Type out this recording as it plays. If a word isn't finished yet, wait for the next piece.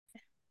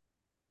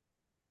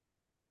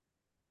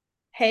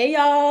Hey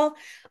y'all.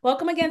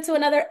 Welcome again to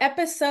another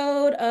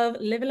episode of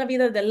Living La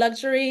Vida de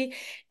Luxury.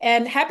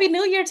 And Happy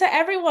New Year to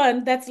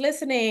everyone that's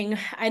listening.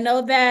 I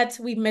know that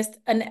we missed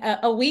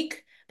a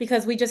week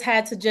because we just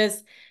had to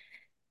just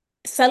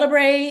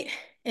celebrate,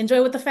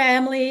 enjoy with the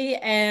family,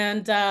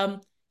 and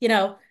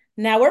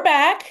now we're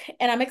back,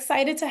 and I'm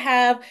excited to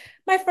have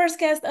my first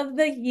guest of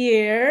the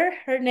year.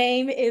 Her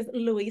name is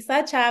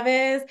Luisa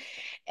Chavez,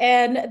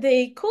 and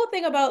the cool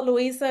thing about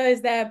Luisa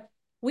is that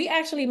we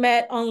actually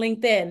met on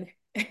LinkedIn.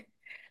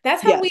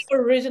 That's how we Yes.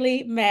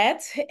 originally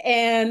met,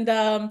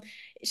 and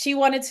she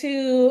wanted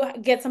to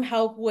get some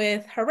help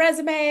with her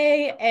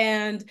resume,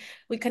 and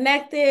we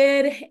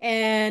connected,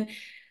 and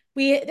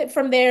we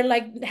from there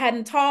like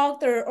hadn't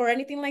talked or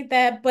anything like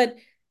that. But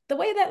the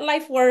way that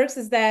life works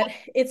is that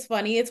it's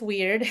funny, it's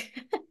weird.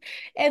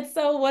 And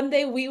so one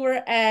day we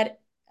were at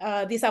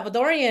the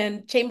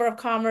Salvadorian Chamber of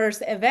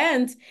Commerce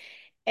event,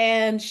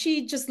 and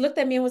she just looked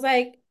at me and was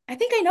like, I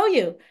think I know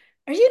you.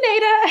 Are you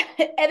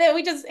Nada? And then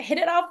we just hit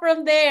it off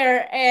from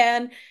there.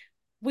 And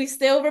we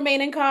still remain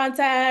in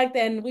contact,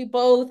 and we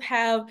both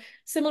have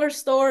similar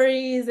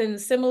stories and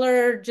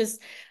similar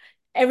just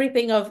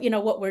everything of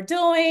what we're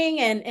doing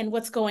and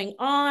what's going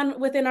on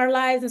within our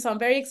lives. And so I'm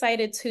very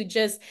excited to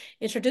just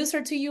introduce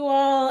her to you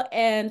all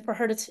and for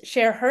her to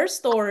share her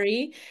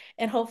story,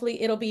 and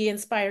hopefully it'll be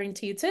inspiring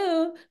to you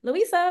too.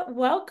 Luisa,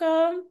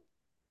 welcome.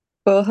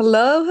 Well,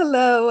 hello,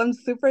 hello. I'm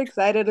super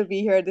excited to be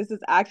here. This is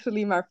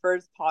actually my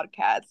first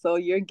podcast, so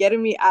you're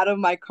getting me out of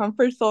my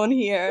comfort zone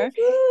here.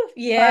 Woo-hoo.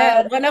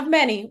 Yeah, But one of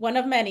many, one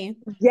of many.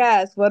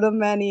 yes, what a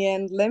many.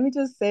 And let me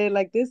just say,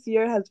 like, this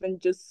year has been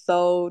just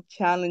so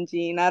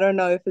challenging. I don't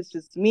know if it's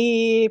just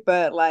me,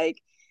 but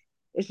like,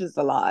 it's just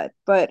a lot.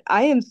 But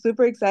I am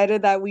super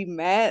excited that we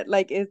met.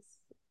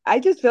 I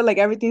just feel like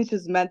everything's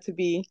just meant to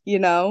be,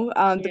 the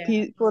Yeah.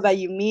 people that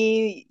you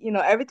meet,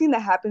 everything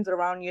that happens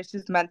around you is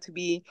just meant to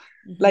be.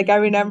 Like, Hmm. I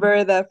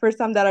remember the first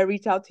time that I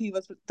reached out to you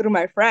was through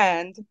my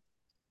friend.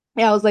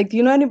 Yeah, I was like, do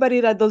you know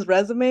anybody that does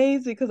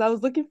resumes? Because I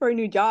was looking for a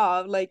new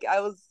job. Like, I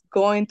was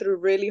going through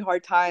really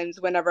hard times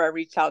whenever I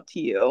reached out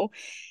to you.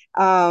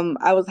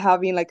 I was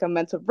having like a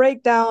mental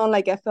breakdown.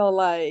 Like I felt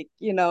like,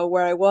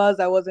 where I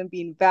wasn't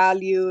being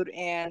valued.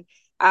 And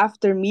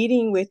after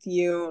meeting with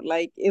you,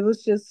 like it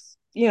was just,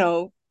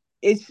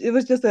 it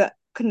was just a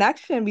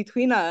connection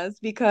between us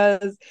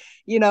because,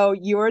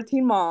 you were a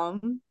teen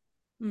mom.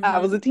 I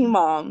was a Hmm. teen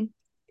mom.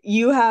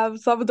 You have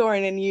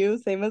Salvadoran in you,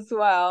 same as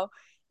well.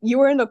 You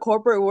were in the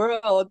corporate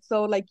world,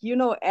 so like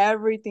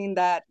everything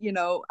that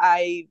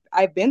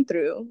I've been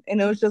through,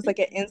 and it was just like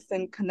an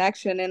instant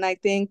connection. And I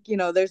think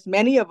there's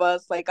many of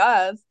us like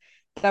us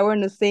that were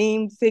in the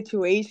same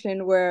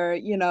situation where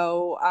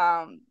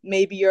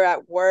maybe you're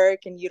at work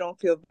and you don't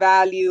feel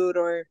valued,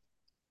 or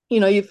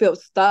you feel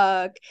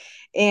stuck.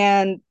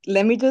 And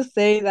let me just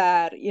say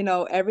that,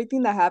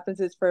 everything that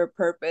happens is for a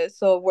purpose.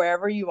 So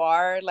wherever you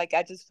are, like,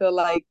 I just feel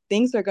like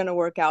things are going to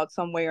work out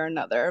some way or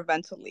another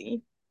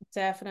eventually.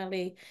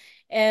 Definitely.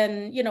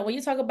 And when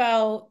you talk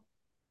about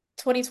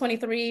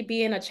 2023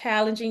 being a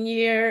challenging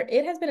year,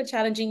 it has been a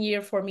challenging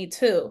year for me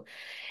too.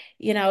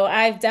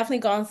 I've definitely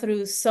gone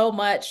through so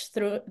much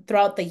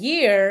throughout the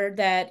year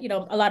that,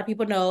 a lot of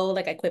people know,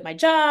 like I quit my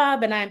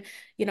job and I'm,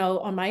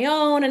 on my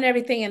own and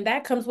everything. And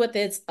that comes with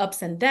its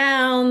ups and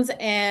downs.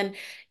 And,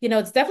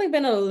 it's definitely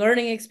been a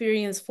learning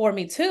experience for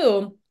me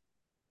too,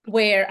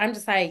 where I'm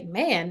just like,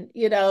 man,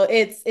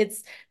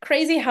 it's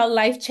crazy how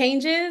life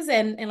changes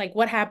and like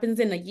what happens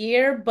in a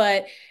year,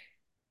 but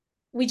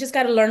we just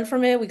got to learn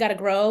from it. We got to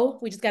grow.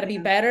 We just got to be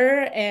Yeah.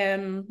 better.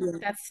 And Yeah.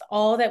 that's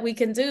all that we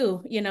can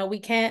do. We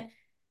can't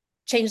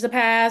change the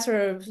past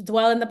or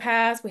dwell in the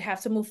past. We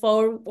have to move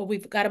forward, or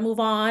we've got to move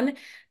on.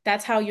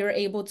 That's how you're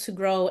able to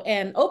grow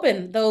and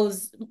open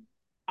those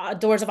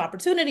doors of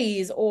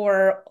opportunities,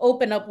 or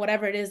open up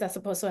whatever it is that's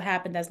supposed to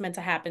happen, that's meant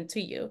to happen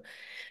to you.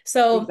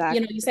 So, you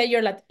Exactly. said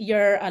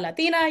you're a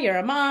Latina, you're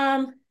a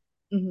mom,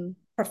 Hmm.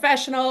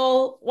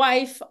 professional,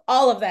 wife,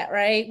 all of that,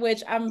 right?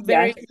 Which I'm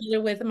very Yes.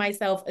 familiar with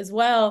myself as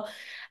well.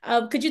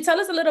 Could you tell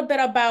us a little bit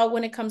about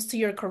when it comes to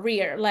your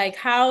career? Like,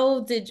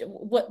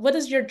 what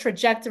is your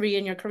trajectory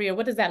in your career?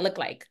 What does that look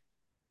like?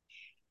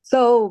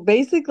 So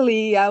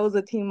basically, I was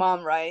a teen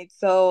mom, right?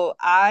 So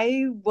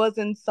I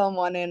wasn't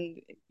someone,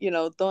 and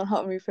don't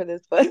help me for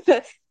this, but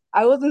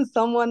I wasn't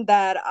someone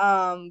that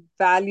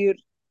valued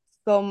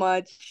so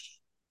much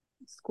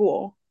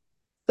school.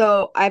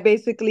 So I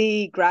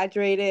basically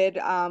graduated.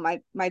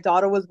 My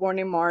daughter was born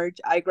in March.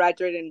 I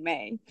graduated in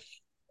May,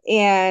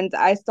 and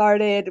I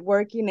started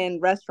working in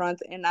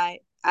restaurants, and I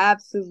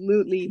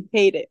absolutely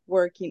hated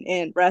working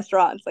in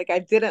restaurants. Like I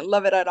didn't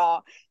love it at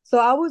all. So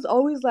I was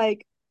always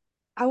like,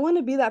 I want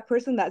to be that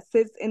person that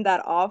sits in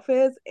that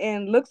office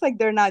and looks like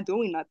they're not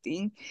doing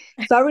nothing.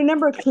 So I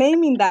remember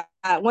claiming that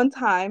at one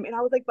time, and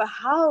I was like, but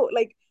how?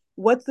 Like,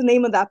 what's the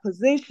name of that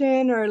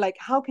position, or like,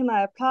 how can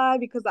I apply?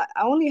 Because I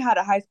only had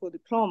a high school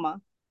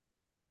diploma.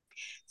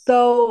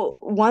 So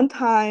one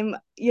time,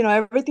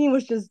 everything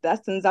was just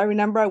destined. I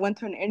remember I went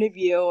to an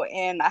interview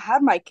and I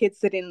had my kids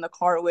sitting in the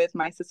car with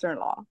my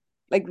sister-in-law.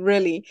 like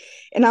really.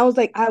 And I was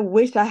like, I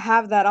wish I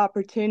have that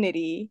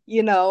opportunity,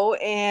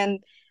 and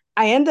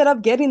I ended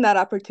up getting that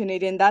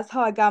opportunity, and that's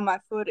how I got my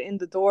foot in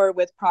the door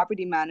with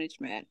property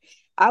management.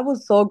 I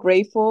was so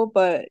grateful,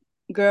 but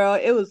girl,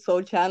 it was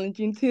so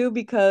challenging too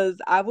because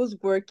I was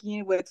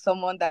working with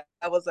someone that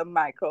was a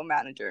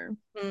micromanager.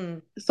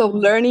 Mm, So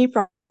learning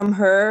from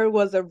her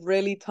was a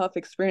really tough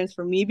experience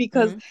for me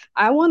because mhm.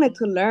 I wanted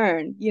to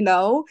learn, Yeah.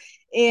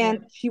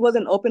 and she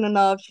wasn't open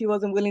enough. She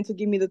wasn't willing to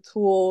give me the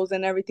tools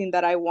and everything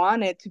that I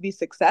wanted to be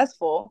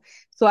successful.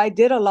 So I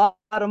did a lot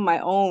of my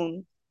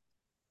own.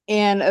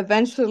 And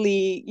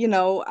eventually,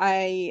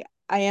 I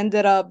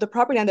ended up the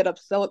property ended up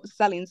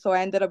selling, so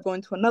I ended up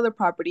going to another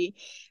property.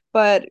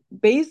 But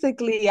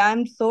basically,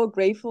 I'm so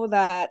grateful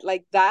that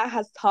like that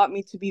has taught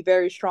me to be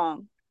very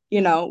strong,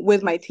 Mm,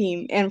 with my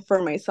team and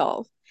for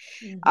myself.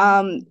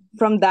 mhm.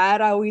 From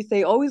that, I always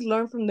say always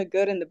learn from the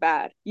good and the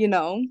bad.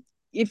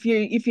 If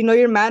you know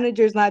your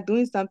manager is not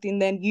doing something,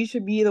 then you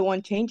should be the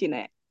one changing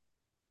it.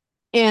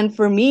 And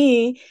for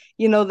me,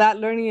 that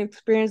learning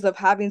experience of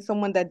having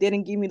someone that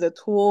didn't give me the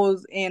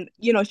tools and,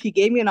 she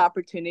gave me an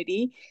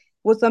opportunity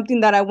was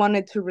something that I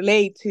wanted to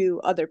relate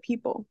to other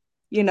people,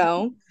 you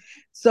know?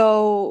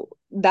 So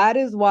that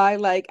is why,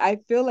 like, I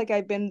feel like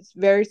I've been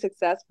very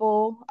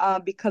successful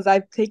because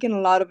I've taken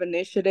a lot of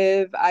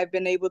initiative. I've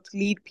been able to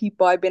lead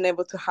people, I've been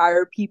able to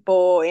hire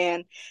people,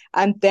 and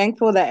I'm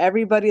thankful that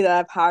everybody that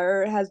I've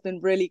hired has been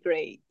really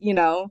great,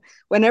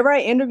 Whenever I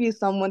interview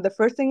someone, the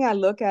first thing I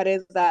look at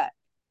is that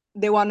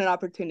they want an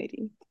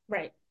opportunity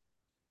Right.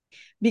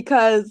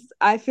 because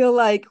I feel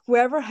like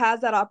whoever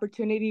has that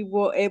opportunity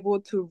will able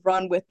to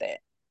run with it.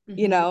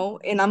 Mhm.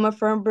 And I'm a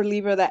firm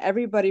believer that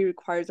everybody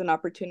requires an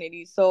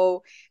opportunity.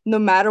 So no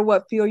matter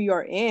what field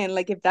you're in,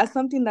 like if that's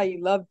something that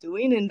you love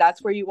doing and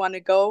that's where you want to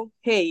go,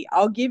 hey,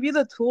 I'll give you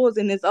the tools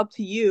and it's up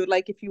to you,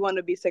 like if you want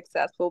to be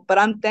successful. But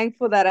I'm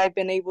thankful that I've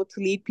been able to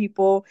lead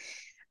people.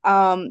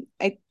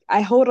 I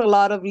hold a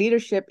lot of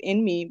leadership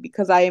in me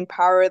because I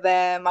empower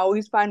them. I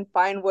always find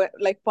what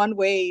like fun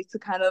ways to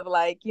kind of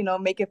like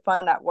make it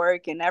fun at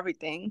work and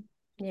everything.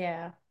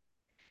 Yeah.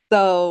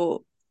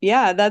 So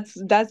yeah,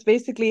 that's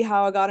basically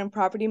how I got in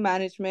property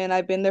management.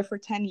 I've been there for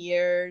 10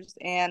 years,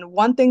 and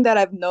one thing that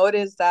I've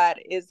noticed that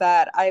is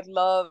that I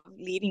love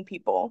leading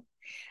people.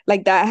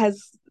 Like that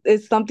has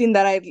is something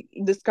that I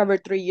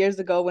discovered 3 years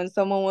ago when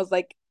someone was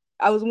like,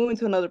 I was moving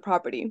to another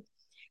property.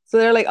 So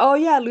they're like, oh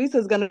yeah,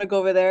 Luisa's gonna go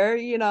over there.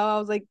 I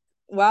was like,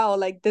 wow,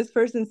 like this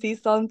person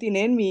sees something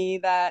in me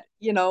that,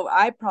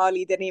 I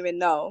probably didn't even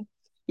know.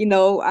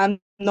 I'm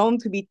known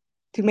to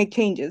make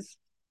changes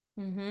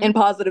and Mhm.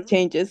 positive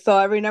changes. So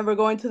I remember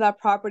going to that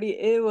property,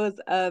 it was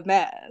a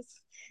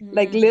mess.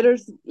 Like Mm.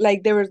 literally,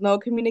 like there was no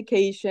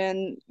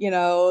communication,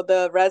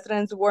 the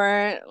residents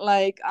weren't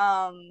like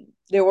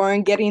they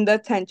weren't getting the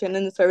attention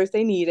and the service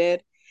they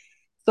needed.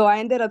 So I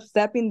ended up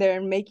stepping there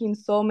and making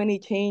so many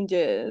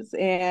changes.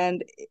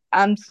 And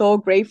I'm so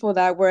grateful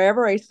that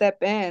wherever I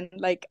step in,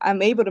 like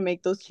I'm able to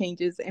make those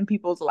changes in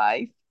people's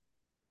life.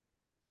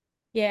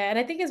 Yeah, and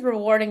I think it's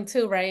rewarding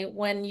too, right?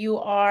 When you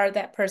are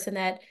that person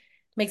that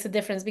makes a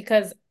difference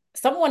because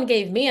someone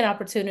gave me an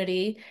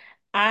opportunity.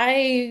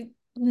 I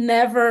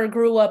never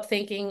grew up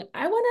thinking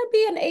I want to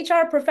be an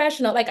HR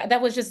professional. Like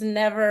that was just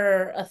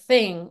never a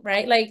thing,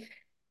 right? Like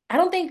I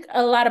don't think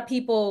a lot of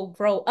people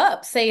grow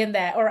up saying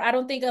that, or I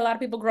don't think a lot of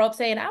people grow up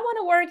saying, I want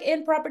to work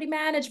in property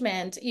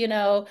management,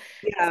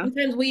 Yeah.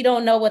 Sometimes we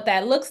don't know what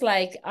that looks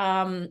like.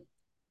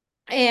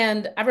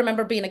 And I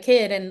remember being a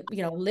kid and,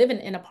 living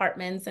in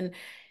apartments and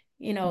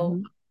you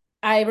know, Hmm.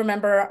 I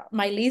remember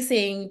my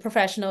leasing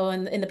professional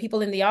and the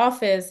people in the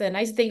office, and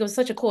I used to think it was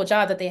such a cool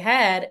job that they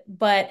had,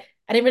 but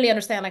I didn't really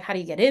understand like how do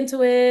you get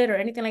into it or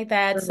anything like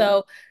that. Right.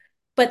 So,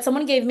 but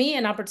someone gave me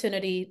an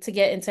opportunity to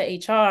get into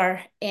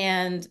HR,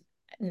 and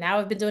now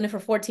I've been doing it for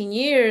 14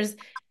 years,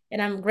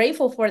 and I'm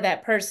grateful for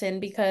that person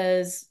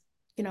because,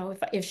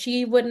 if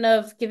she wouldn't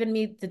have given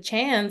me the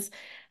chance,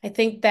 I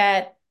think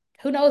that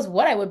who knows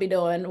what I would be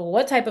doing,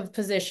 what type of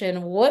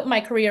position, what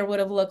my career would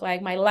have looked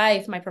like, my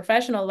life, my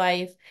professional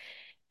life.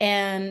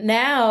 And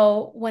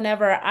now,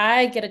 whenever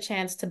I get a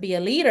chance to be a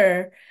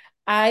leader,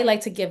 I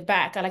like to give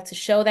back. I like to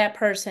show that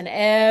person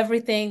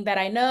everything that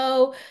I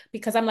know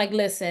because I'm like,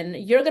 listen,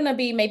 you're gonna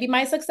be maybe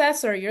my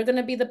successor. You're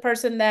gonna be the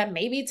person that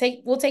maybe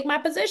will take my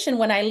position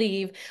when I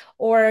leave,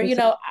 or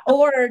Exactly.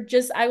 or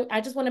just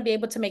I just want to be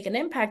able to make an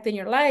impact in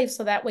your life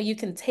so that way you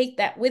can take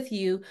that with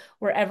you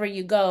wherever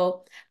you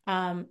go,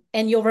 and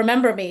you'll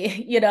remember me,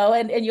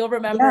 and you'll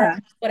remember Yeah.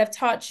 what I've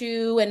taught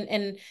you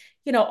and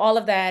all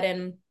of that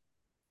and.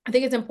 I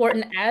think it's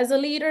important as a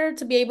leader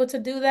to be able to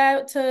do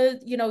that to,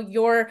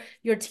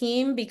 your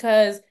team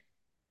because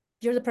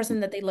you're the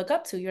person that they look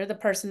up to. You're the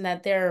person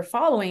that they're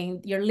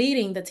following. You're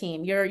leading the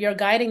team. You're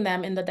guiding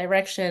them in the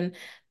direction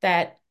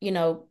that,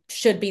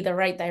 should be the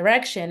right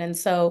direction. And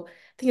so I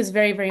think it's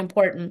very, very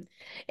important.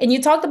 And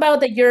you talked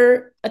about that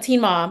you're a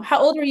teen mom. How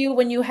old were you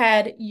when you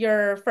had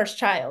your first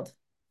child?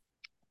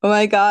 Oh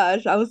my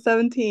gosh, I was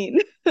 17.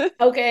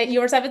 Okay, you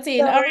were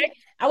 17. All So right.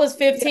 I was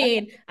Yeah.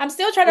 15. I'm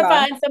still trying to Yeah.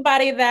 find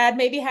somebody that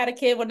maybe had a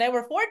kid when they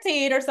were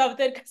 14 or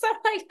something. Because I'm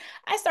like,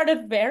 I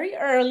started very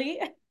early.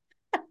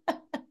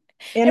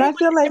 And I Everyone,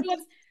 feel like,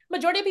 everyone's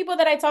majority of people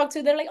that I talk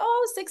to, they're like,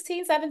 oh,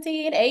 16,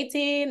 17,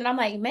 18. And I'm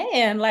like,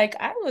 man, like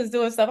I was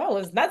doing stuff I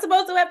was not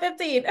supposed to at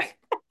 15.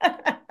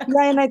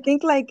 yeah, and I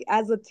think like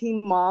as a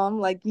teen mom,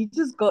 like you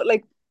just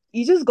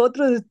go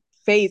through this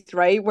phase,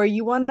 right? Where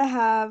you want to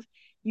have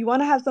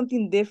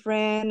something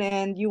different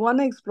and you want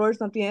to explore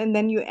something and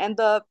then you end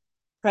up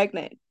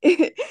pregnant.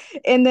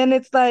 And then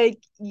it's like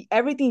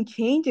everything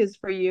changes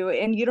for you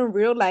and you don't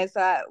realize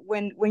that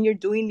when you're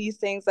doing these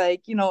things,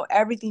 like, you know,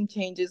 everything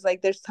changes.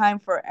 Like there's time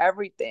for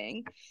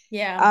everything.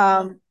 Yeah.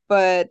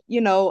 But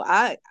you know,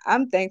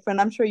 I'm thankful, and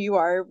I'm sure you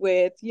are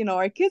with, you know,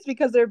 our kids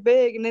because they're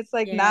big, and it's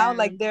like now Yeah.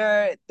 like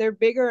they're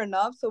bigger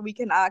enough so we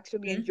can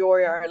actually Mhm.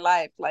 enjoy our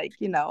life, like,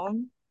 you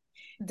know.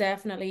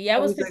 Definitely. Yeah, I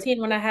was Always like, 15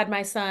 when I had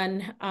my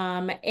son.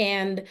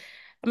 And I'm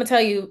gonna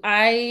tell you,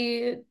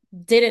 I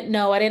didn't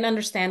know, I didn't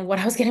understand what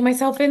I was getting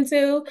myself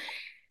into.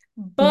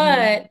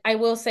 mhm. But I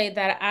will say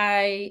that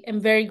I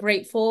am very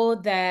grateful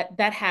that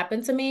that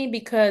happened to me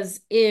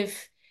because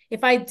if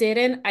I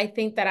didn't, I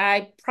think that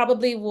I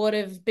probably would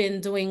have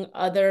been doing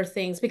other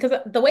things because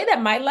the way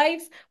that my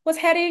life was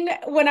heading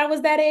when I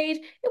was that age,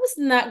 it was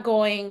not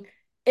going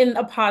in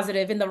a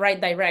positive, in the right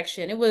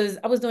direction. I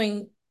was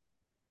doing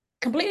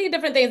completely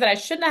different things that I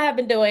should not have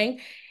been doing.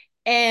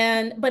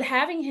 And but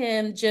having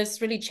him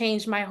just really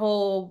changed my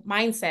whole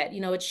mindset.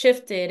 You know, it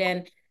shifted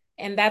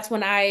and that's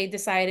when I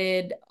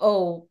decided,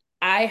 oh,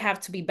 I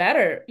have to be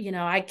better. You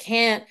know, I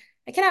cannot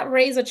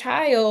raise a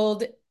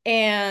child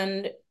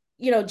and,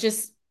 you know,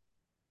 just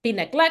be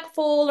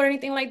neglectful or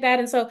anything like that.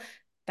 And so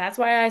that's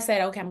why I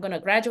said, okay, I'm gonna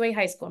graduate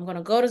high school. I'm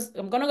gonna go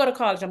to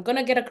college. I'm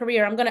gonna get a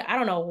career. I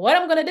don't know what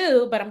I'm gonna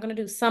do, but I'm gonna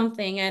do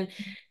something. And,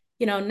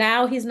 you know,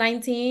 now he's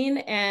 19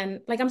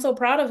 and like I'm so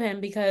proud of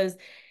him because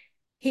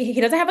he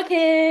doesn't have a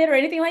kid or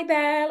anything like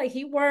that. Like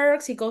he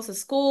works, he goes to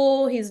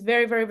school, he's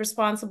very, very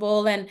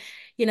responsible. And,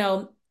 you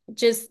know,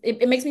 just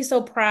it makes me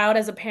so proud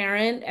as a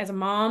parent, as a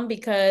mom,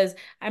 because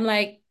I'm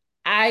like,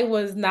 I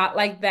was not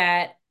like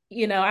that.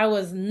 You know, I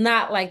was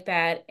not like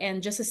that.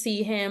 And just to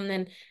see him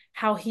and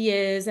how he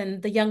is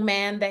and the young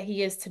man that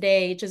he is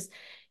today, just,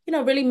 you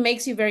know, really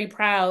makes you very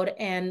proud.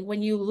 And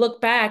when you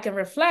look back and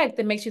reflect,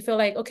 it makes you feel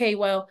like, okay,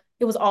 well,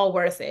 it was all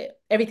worth it.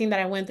 Everything that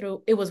I went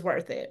through, it was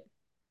worth it.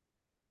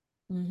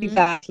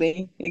 Hmm.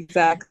 Exactly,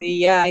 exactly.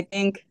 Yeah, I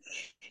think,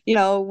 you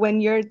know, when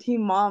you're a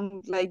teen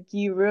mom, like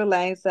you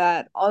realize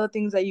that all the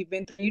things that you've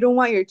been through, you don't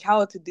want your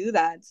child to do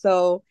that.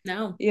 So,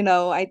 No. you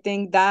know, I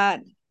think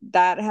that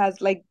has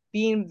like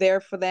being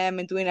there for them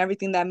and doing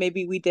everything that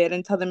maybe we did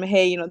and tell them,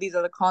 hey, you know, these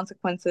are the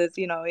consequences,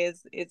 you know,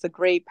 is a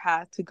great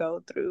path to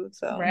go through.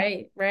 So,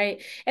 Right,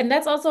 right. And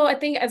that's also, I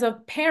think, as a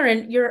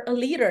parent, you're a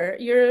leader.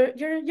 You're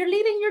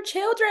leading your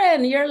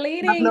children. You're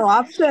you have leading, no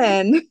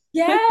option.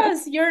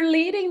 yes, you're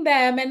leading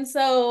them. And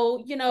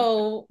so, you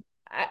know,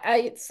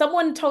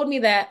 someone told me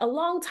that a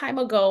long time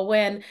ago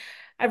when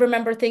I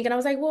remember thinking, I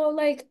was like, well,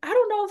 like, I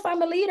don't know if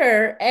I'm a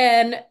leader.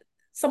 And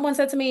someone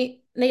said to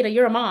me, Nada,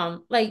 you're a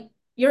mom. Like,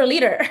 you're a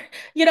leader.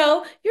 You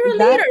know, you're a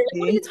leader. Like,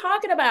 what are you Exactly.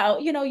 talking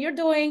about? You know, you're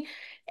doing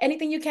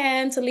anything you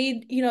can to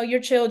lead, you know, your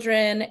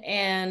children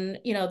and,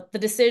 you know, the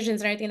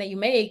decisions and everything that you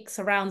make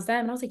surrounds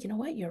them. And I was like, you know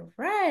what? You're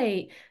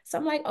right. So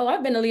I'm like, oh,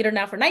 I've been a leader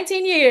now for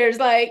 19 years.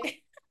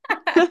 Like,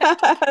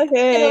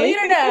 and a Hey.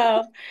 leader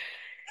now.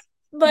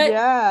 But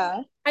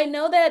Yeah. I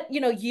know that,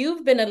 you know,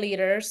 you've been a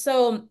leader.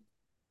 So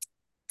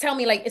tell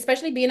me, like,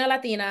 especially being a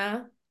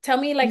Latina, tell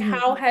me, like,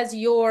 how Mhm. has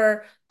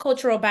your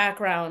cultural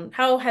background,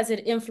 how has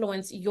it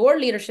influenced your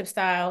leadership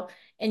style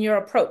and your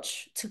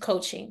approach to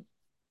coaching?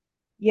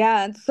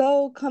 Yeah, and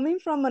so coming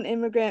from an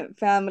immigrant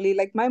family,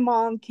 like my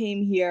mom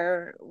came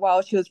here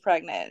while she was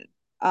pregnant,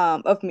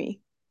 of me.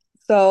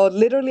 So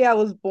literally I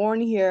was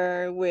born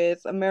here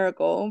with a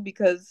miracle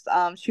because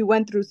she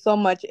went through so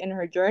much in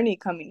her journey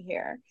coming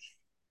here.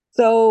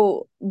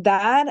 So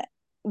that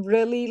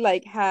really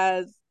like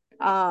has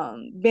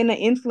been an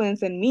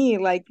influence in me,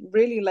 like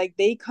really like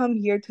they come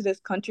here to this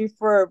country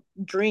for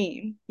a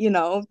dream, you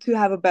know, to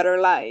have a better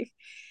life.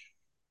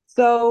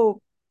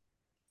 So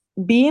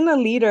being a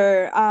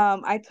leader,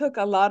 I took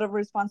a lot of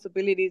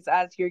responsibilities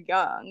as you're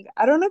young.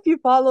 I don't know if you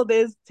follow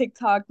this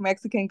TikTok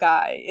Mexican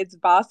guy. It's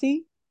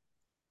Bossy.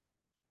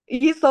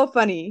 He's so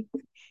funny.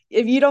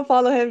 If you don't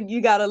follow him,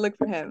 you gotta look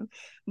for him.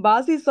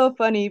 Bossy's so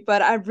funny,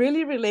 but I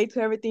really relate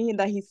to everything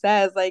that he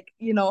says. Like,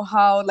 you know,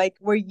 how like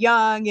we're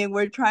young and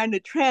we're trying to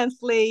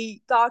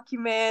translate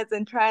documents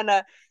and trying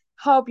to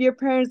help your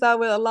parents out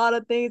with a lot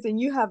of things, and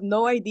you have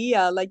no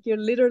idea. Like you're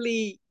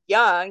literally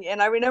young.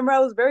 And I remember I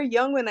was very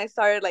young when I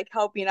started like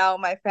helping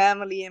out my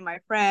family and my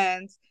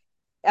friends,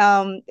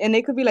 and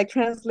it could be like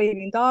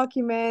translating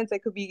documents, it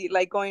could be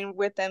like going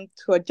with them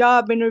to a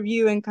job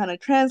interview and kind of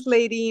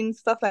translating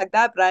stuff like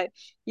that. But I,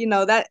 you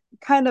know, that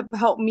kind of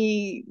helped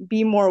me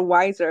be more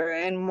wiser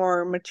and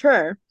more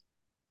mature.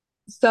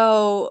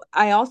 So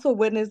I also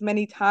witnessed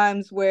many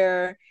times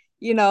where,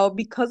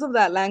 because of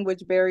that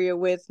language barrier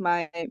with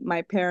my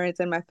parents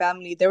and my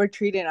family, they were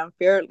treated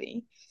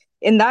unfairly.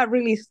 And that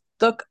really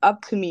stuck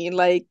up to me,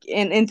 like,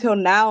 and until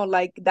now,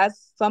 like,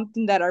 that's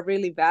something that I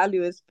really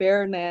value is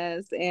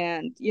fairness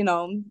and,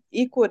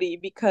 equity,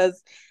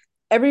 because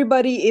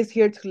everybody is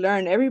here to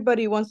learn.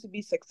 Everybody wants to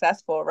be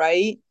successful,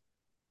 right?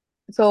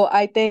 So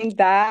I think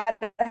that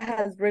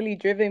has really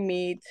driven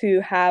me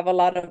to have a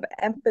lot of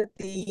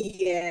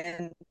empathy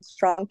and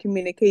strong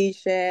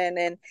communication,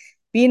 and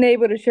being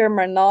able to share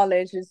my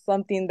knowledge is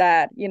something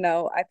that,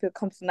 I feel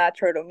comes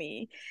natural to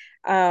me.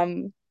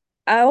 Um,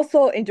 I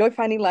also enjoy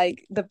finding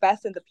like the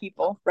best in the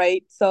people,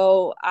 right?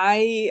 So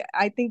I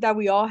think that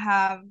we all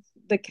have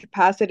the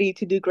capacity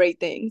to do great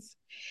things.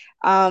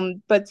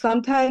 But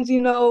sometimes,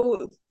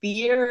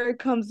 fear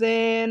comes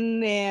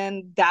in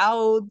and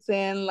doubts,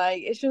 and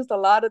like it's just a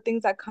lot of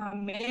things that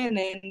come in,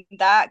 and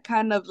that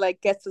kind of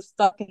like gets us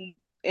stuck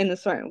in a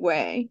certain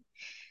way.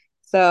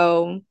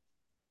 So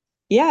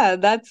yeah,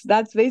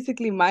 that's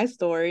basically my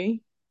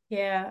story.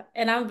 Yeah,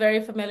 and I'm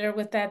very familiar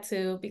with that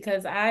too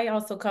because I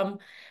also come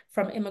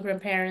from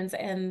immigrant parents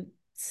and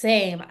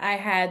same, I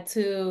had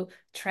to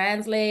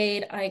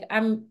translate. Like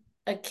I'm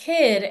a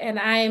kid and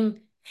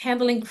I'm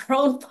handling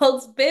grown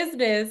folks'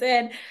 business.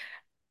 And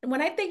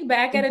when I think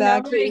back at it now,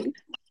 I'm like, Exactly.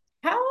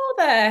 how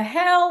the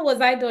hell was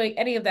I doing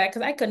any of that?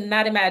 Because I could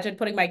not imagine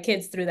putting my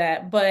kids through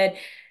that. But,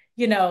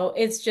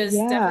 it's just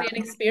Yeah. definitely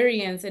an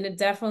experience and it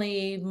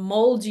definitely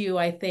molds you,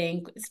 I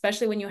think,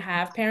 especially when you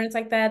have parents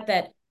like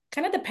that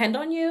kind of depend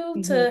on you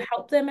Hmm. to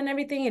help them and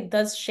everything. It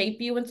does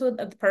shape you into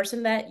the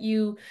person that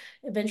you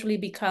eventually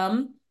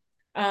become.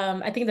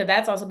 I think that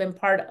that's also been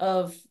part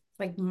of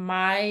like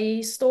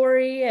my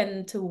story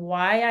and to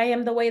why I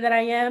am the way that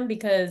I am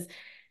because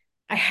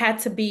I had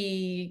to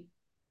be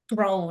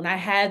grown. I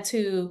had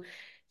to,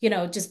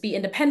 just be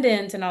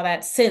independent and all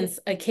that since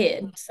a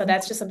kid. So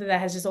that's just something that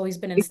has just always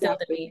been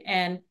instilled in Exactly. me.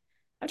 And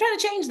I'm trying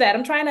to change that.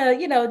 I'm trying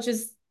to,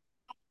 just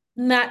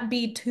not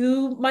be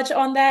too much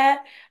on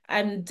that.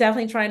 I'm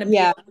definitely trying to be a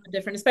Yeah. little bit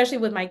different, especially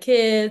with my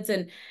kids.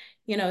 And,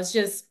 it's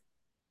just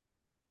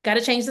got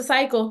to change the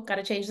cycle, got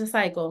to change the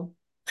cycle.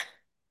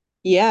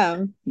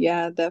 Yeah.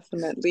 Yeah,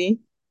 definitely.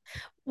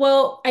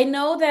 Well, I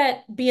know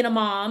that being a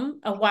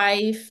mom, a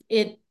wife,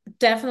 it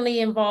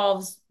definitely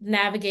involves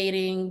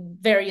navigating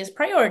various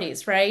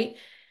priorities, right?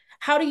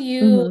 How do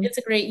you Hmm.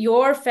 integrate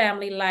your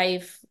family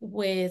life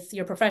with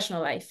your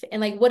professional life?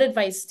 And like, what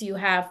advice do you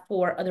have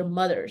for other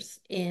mothers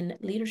in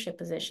leadership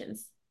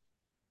positions?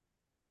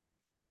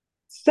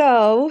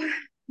 So,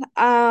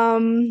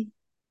 um,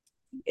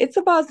 it's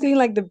about seeing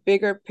like the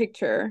bigger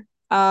picture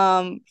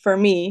for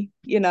me,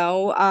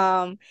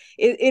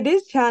 it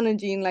is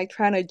challenging, like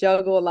trying to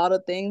juggle a lot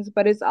of things,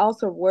 but it's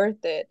also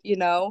worth it,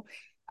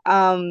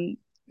 um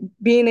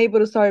being able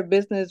to start a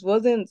business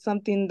wasn't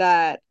something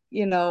that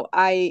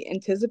I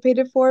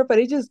anticipated for, but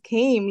it just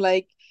came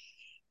like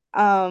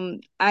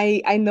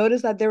I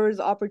noticed that there was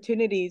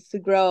opportunities to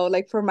grow,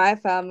 like for my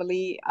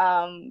family.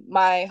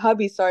 My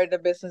hubby started a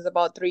business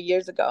about 3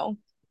 years ago,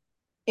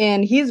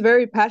 and he's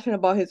very passionate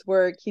about his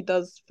work. He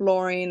does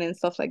flooring and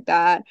stuff like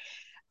that,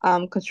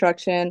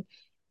 construction.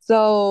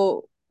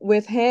 So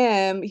with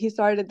him, he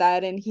started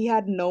that, and he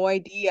had no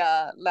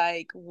idea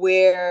like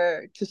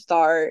where to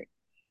start.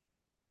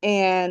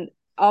 And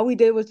all we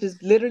did was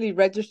just literally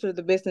register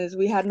the business.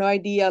 We had no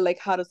idea like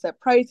how to set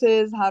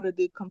prices, how to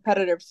do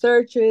competitive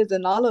searches,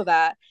 and all of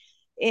that.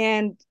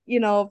 And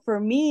for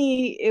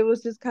me, it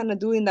was just kind of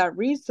doing that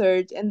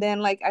research, and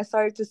then like I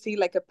started to see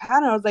like a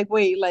pattern. I was like,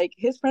 wait, like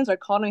his friends are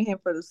calling him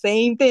for the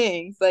same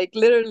things, like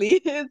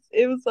literally.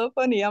 It was so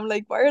funny. I'm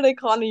like, why are they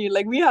calling you?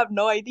 Like, we have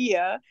no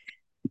idea.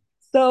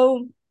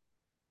 So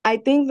I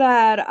think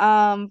that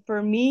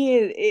for me,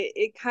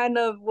 it kind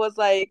of was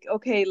like,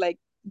 okay, like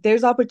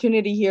there's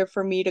opportunity here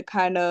for me to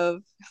kind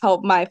of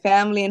help my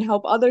family and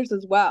help others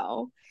as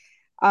well.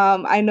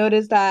 I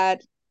noticed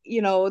that,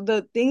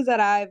 the things that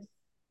I've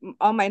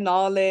all my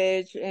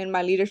knowledge and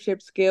my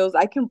leadership skills,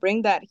 I can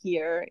bring that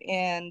here.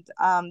 And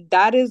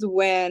that is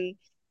when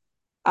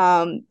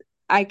um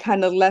I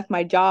kind of left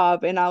my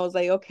job, and I was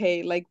like,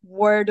 okay, like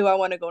where do I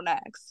want to go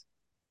next?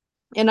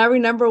 And I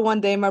remember one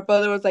day my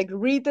brother was like,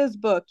 read this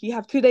book. You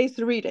have 2 days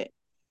to read it.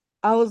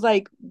 I was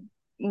like,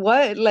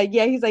 what? Like,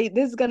 yeah, he's like,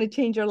 this is gonna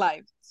change your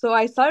life. So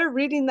I started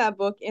reading that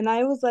book, and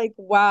I was like,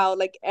 wow,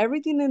 like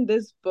everything in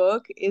this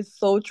book is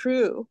so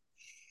true.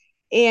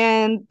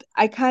 And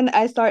I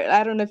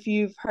don't know if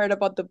you've heard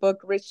about the book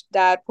Rich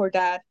Dad, Poor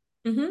Dad.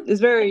 Mm-hmm. It's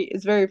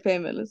very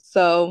famous.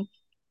 So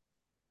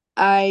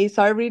I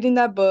started reading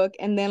that book,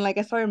 and then like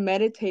I started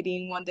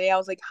meditating one day. I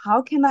was like,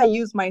 how can I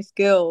use my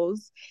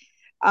skills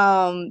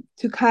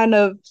to kind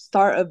of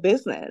start a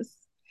business?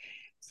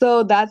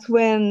 So that's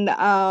when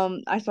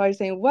I started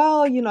saying,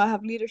 well, I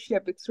have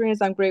leadership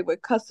experience. I'm great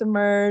with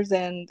customers,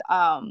 and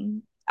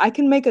I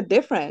can make a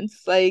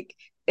difference. Like,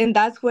 and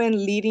that's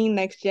when Leading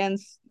Next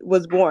Gens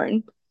was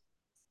born.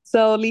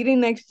 So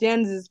Leading Next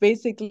Gens is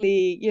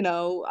basically,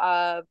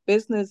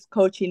 business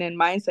coaching and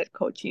mindset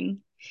coaching.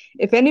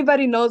 If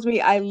anybody knows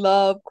me, I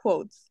love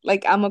quotes.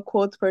 Like I'm a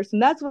quotes person.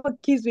 That's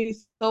what keeps me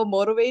so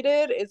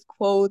motivated is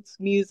quotes,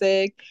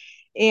 music,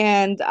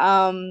 and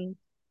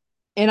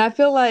and I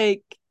feel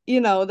like,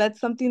 that's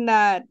something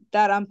that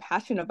I'm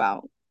passionate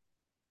about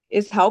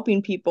is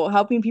helping people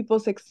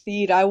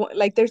succeed.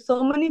 Like there's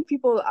so many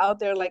people out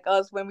there like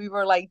us when we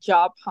were like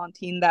job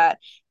hunting that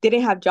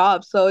didn't have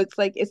jobs. So it's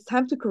like it's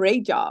time to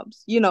create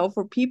jobs,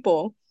 for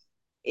people.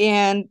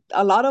 And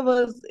a lot of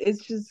us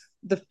it's just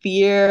the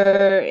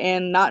fear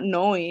and not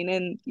knowing.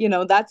 And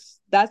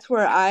that's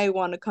where I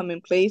want to come in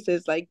place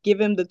is like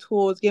give him the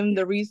tools, give him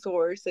the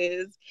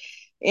resources.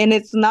 And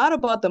it's not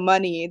about the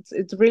money.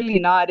 It's really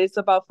not. It's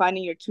about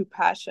finding your true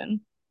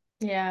passion.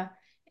 Yeah.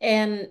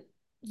 And,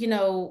 you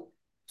know,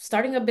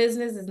 starting a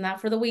business is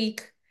not for the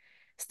weak.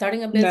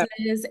 Starting a No.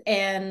 business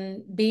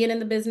and being in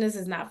the business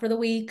is not for the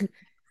weak.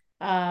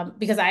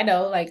 Because I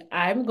know like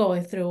I'm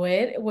going through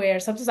it where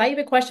sometimes I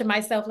even question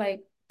myself,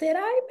 like, did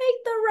I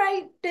make the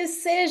right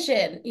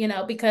decision?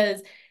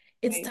 Because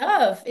it's Right.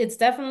 tough. It's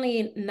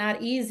definitely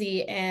not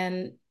easy.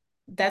 And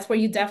that's where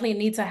you definitely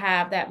need to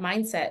have that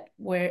mindset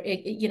where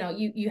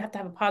you have to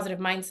have a positive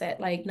mindset.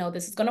 Like, no,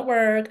 this is gonna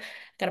work. I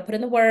gotta put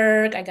in the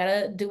work. I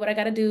gotta do what I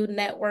gotta do,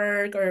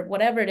 network or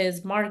whatever it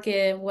is,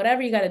 market,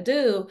 whatever you gotta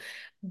do.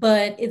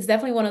 But it's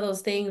definitely one of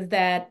those things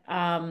that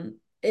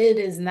it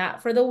is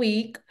not for the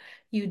weak.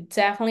 You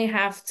definitely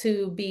have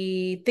to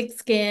be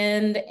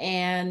thick-skinned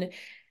and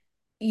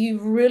you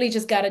really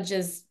just got to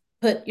just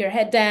put your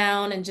head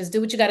down and just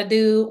do what you got to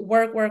do,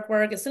 work, work,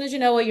 work. As soon as you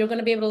know it, you're going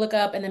to be able to look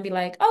up and then be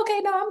like, okay,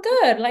 no, I'm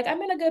good. Like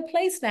I'm in a good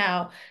place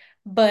now.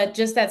 But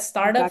just that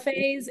startup Exactly.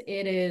 phase,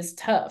 it is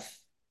tough.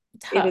 It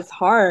Tough. is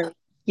hard.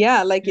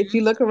 Yeah, like if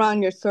you Mhm. look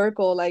around your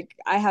circle, like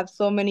I have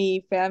so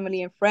many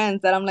family and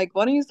friends that I'm like,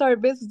 why don't you start a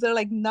business? They're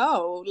like,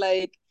 no,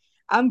 like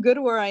I'm good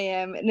where I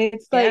am. And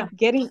it's Yeah. like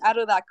getting out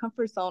of that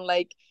comfort zone.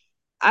 Like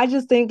I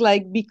just think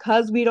like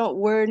because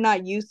we're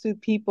not used to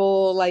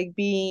people like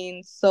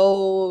being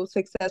so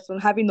successful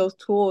and having those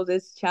tools,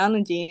 it's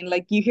challenging.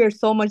 Like you hear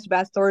so much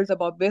bad stories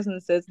about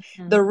businesses,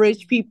 the Mhm.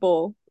 rich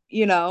people,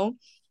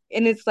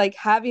 and it's like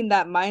having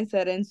that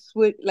mindset and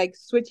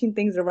switching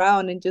things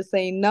around and just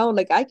saying no,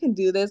 like I can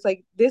do this,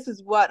 like this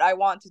is what I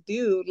want to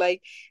do,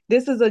 like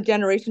this is a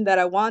generation that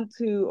I want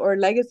to or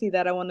legacy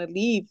that I want to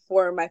leave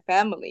for my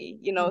family,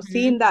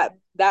 seeing Mhm.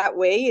 that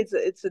way,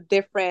 it's a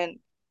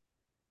different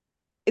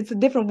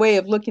way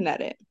of looking at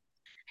it.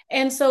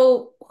 And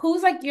so,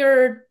 who's like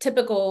your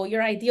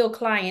ideal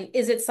client?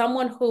 Is it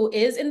someone who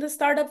is in the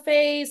startup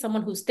phase,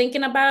 someone who's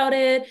thinking about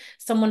it,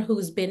 someone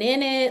who's been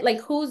in it? Like,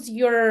 who's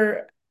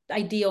your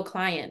ideal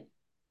client?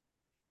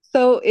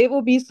 So it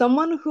will be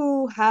someone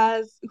who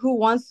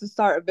wants to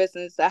start a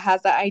business that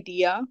has that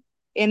idea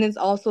and is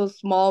also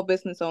small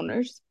business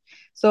owners.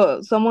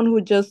 So someone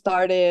who just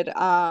started,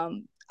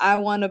 I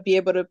want to be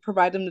able to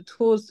provide them the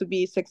tools to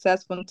be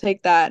successful and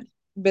take that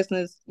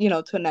business,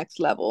 to a next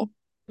level.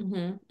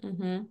 Mm-hmm.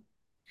 And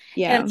I'm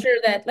Yeah. sure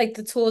that like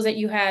the tools that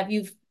you have,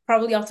 you've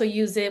probably also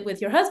used it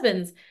with your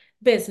husband's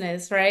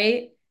business,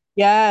 right?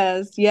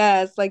 Yes,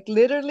 yes. Like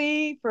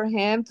literally for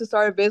him to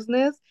start a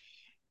business,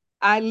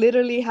 I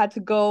literally had to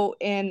go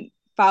and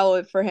file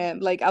it for him.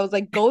 Like I was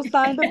like, go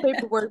sign the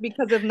paperwork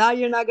because if not,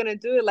 you're not gonna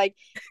do it. Like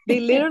they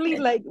literally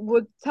like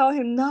would tell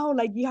him, no,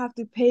 like you have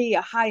to pay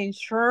a high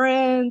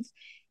insurance.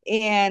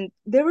 And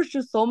there was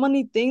just so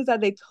many things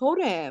that they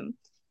told him.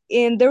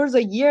 And there was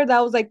a year that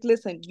I was like,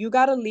 listen, you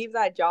gotta leave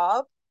that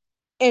job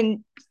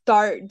and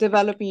start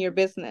developing your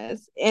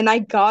business. And I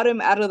got him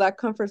out of that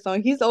comfort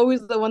zone. He's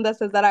always the one that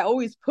says that I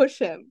always push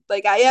him.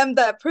 Like I am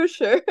that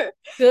pusher.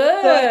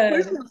 So I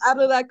pushed Good. him out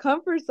of that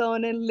comfort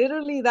zone. And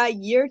literally that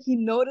year he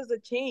noticed a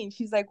change.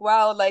 He's like,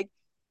 wow, like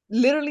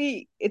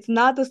literally it's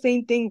not the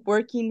same thing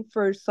working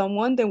for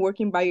someone than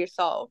working by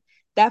yourself.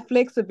 That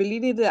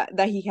flexibility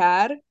that he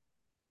had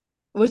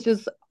was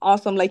just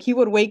awesome. Like he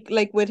would wake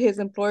like with his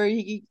employer,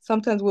 he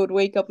sometimes would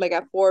wake up like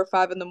at 4 or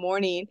 5 in the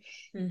morning.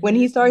 When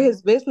Mm-hmm. he started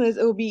his business,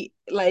 it would be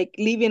like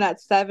leaving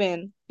at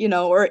 7,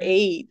 or Mm-hmm.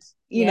 8,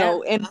 Yeah.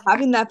 and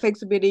having that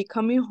flexibility,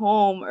 coming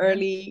home Yeah.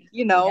 early,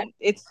 Yeah.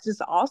 it's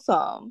just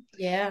awesome.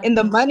 Yeah. And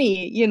the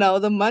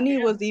money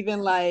was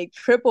even like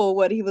triple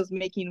what he was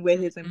making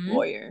with his Mm-hmm.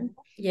 employer.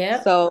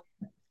 Yeah. So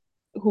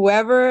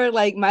whoever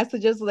like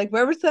messages, like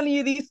whoever's telling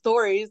you these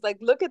stories, like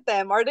look at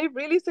them, are they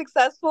really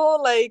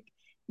successful? Like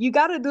you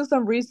got to do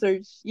some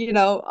research,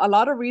 a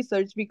lot of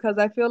research, because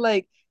I feel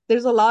like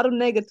there's a lot of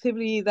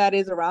negativity that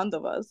is around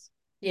of us.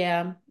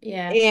 Yeah.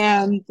 Yeah.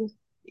 And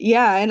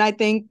yeah, and I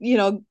think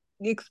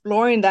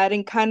exploring that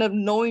and kind of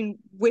knowing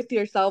with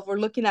yourself or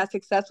looking at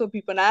successful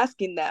people and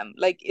asking them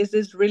like, is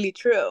this really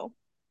true?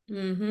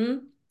 Mm-hmm.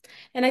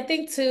 And I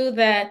think too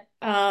that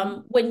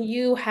when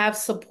you have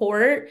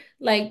support,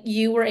 like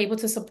you were able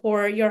to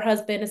support your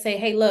husband and say,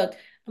 hey, look,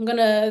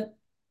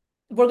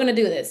 we're gonna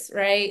do this,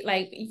 right?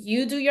 Like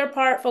you do your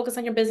part, focus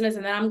on your business,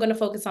 and then I'm gonna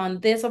focus on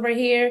this over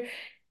here.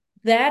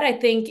 That I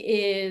think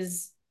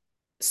is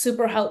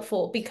super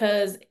helpful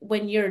because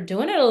when you're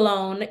doing it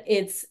alone,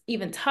 it's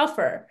even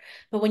tougher.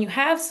 But when you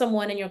have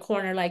someone in your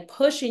corner, like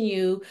pushing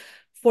you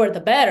for the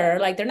better.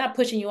 Like they're not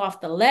pushing you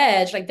off the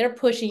ledge. Like they're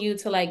pushing you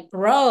to like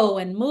grow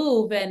and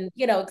move and,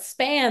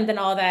 expand and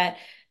all that.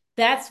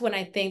 That's when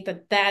I think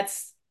that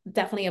that's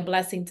definitely a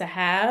blessing to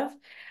have.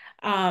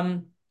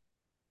 Um,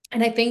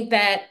 and I think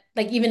that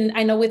like even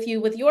I know with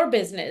you with your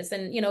business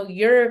and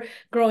you're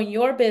growing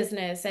your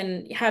business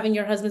and having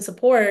your husband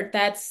support,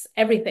 that's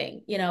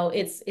everything.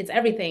 It's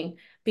everything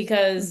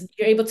because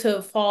you're able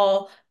to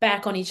fall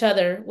back on each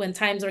other when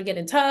times are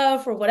getting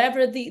tough or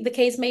whatever the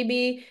case may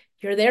be,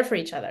 you're there for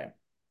each other.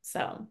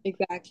 So,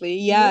 Exactly.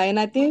 yeah, Yeah. And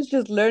I think it's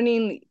just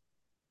learning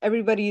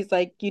everybody's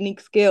like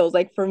unique skills.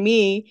 Like for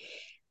me,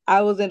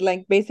 I was in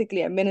like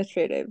basically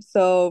administrative.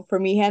 So for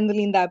me,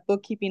 handling that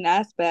bookkeeping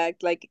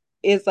aspect, like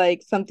is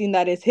like something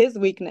that is his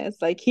weakness.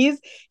 Like he's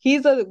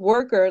a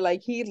worker,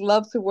 like he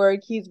loves to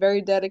work, he's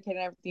very dedicated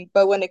and everything.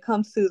 But when it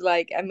comes to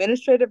like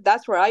administrative,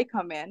 that's where I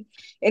come in.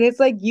 And it's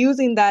like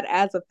using that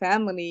as a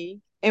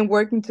family and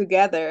working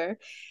together.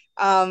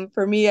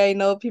 For me, I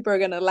know people are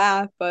gonna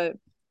laugh, but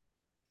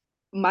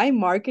my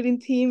marketing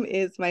team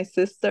is my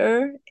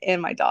sister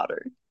and my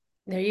daughter.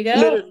 there you go.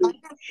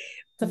 Literally.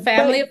 It's a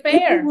But family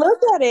affair.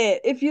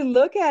 if you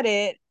look at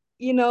it,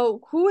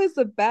 who is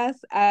the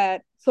best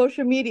at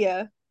social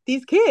media?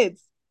 These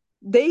kids.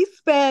 They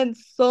spend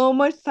so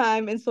much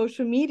time in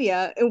social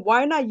media, and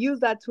why not use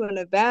that to an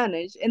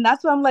advantage? And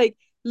that's why I'm like,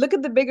 look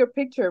at the bigger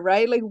picture,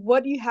 right? Like,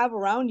 what do you have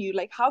around you?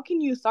 Like, how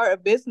can you start a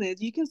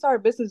business? You can start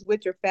a business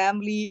with your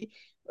family,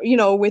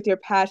 with your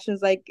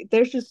passions. Like,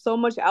 there's just so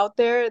much out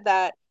there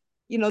that,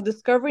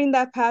 discovering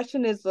that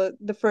passion is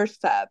the first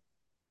step.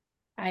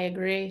 I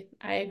agree.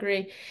 I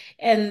agree.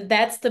 And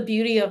that's the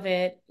beauty of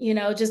it,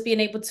 just being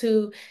able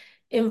to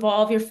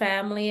involve your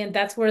family. And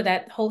that's where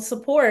that whole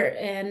support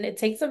and it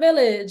takes a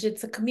village,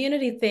 it's a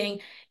community thing.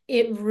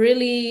 It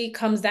really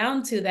comes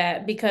down to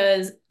that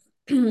because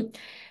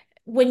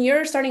when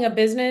you're starting a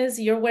business,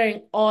 you're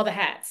wearing all the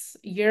hats.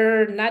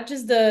 You're not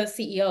just the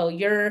CEO,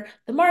 you're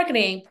the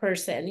marketing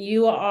person,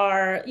 you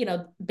are,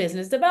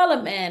 business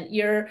development,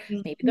 you're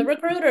maybe the Mhm.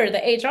 recruiter, the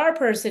HR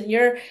person,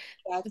 you're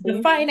the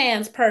Exactly.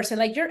 finance person,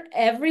 like you're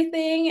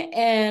everything.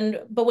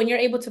 But when you're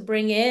able to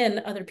bring in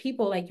other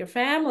people like your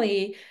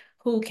family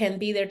who can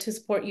be there to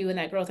support you in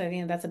that growth, I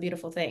think that's a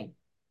beautiful thing.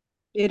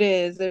 It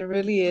is. It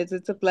really is.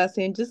 It's a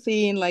blessing just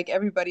seeing like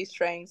everybody's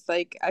strengths.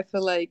 Like I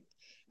feel like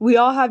we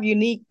all have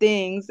unique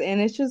things and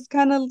it's just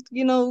kind of,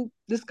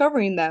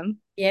 discovering them.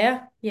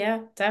 Yeah,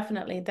 yeah,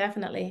 definitely,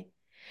 definitely.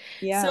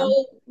 Yeah.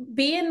 So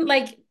being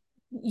like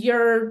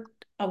you're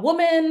a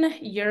woman,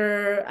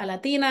 you're a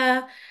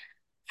Latina,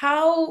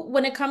 how,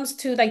 when it comes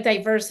to like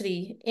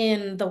diversity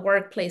in the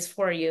workplace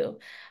for you,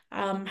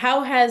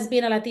 how has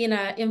being a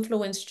Latina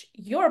influenced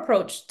your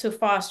approach to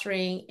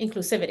fostering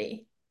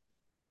inclusivity?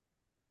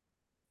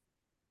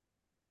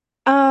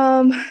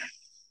 Um,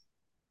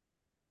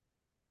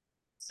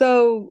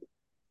 so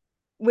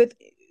with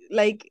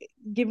like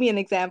give me an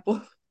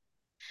example.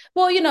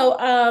 Well,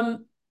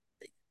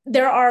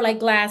 there are like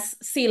glass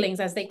ceilings,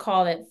 as they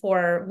call it,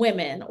 for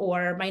women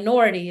or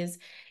minorities.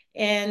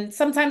 And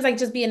sometimes like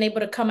just being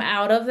able to come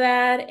out of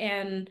that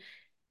and,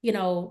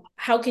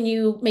 how can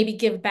you maybe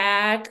give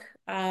back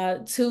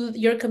to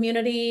your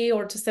community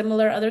or to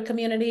similar other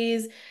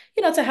communities,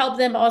 to help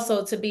them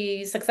also to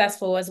be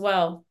successful as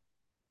well.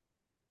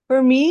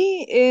 For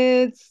me,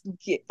 it's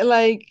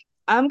like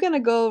I'm gonna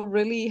go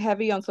really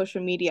heavy on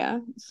social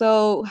media.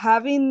 So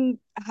having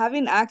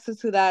access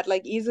to that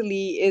like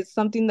easily is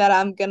something that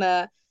I'm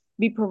gonna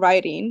be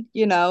providing.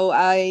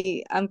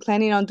 I'm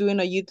planning on doing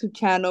a YouTube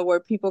channel where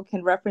people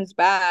can reference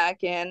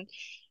back and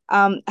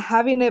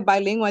having it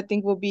bilingual I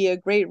think will be a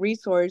great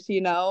resource,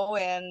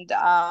 and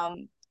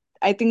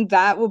I think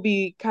that will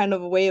be kind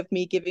of a way of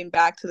me giving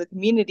back to the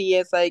community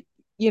is like,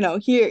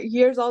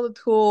 here's all the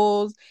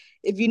tools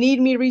if you need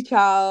me, reach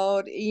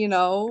out.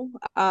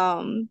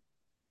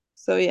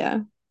 So yeah.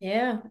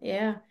 Yeah,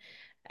 yeah.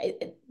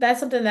 That's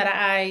something that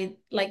I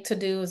like to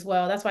do as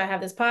well. That's why I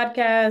have this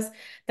podcast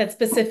that's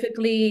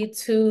specifically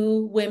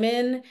to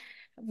women,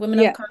 women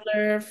of Yeah.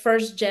 color,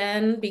 first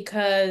gen,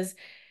 because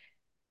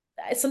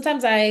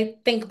sometimes I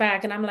think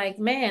back and I'm like,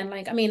 man,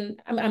 like I mean,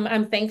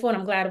 I'm thankful and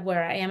I'm glad of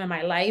where I am in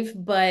my life,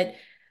 but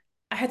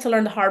I had to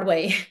learn the hard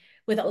way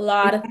with a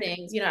lot of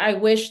things. I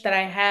wish that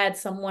I had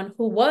someone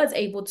who was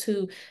able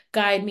to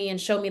guide me and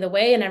show me the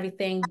way and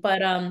everything.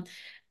 But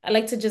I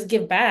like to just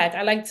give back.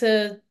 I like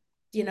to,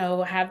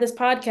 have this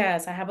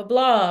podcast. I have a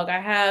blog. I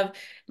have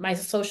my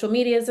social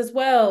medias as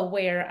well,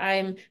 where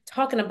I'm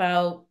talking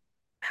about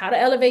how to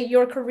elevate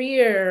your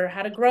career,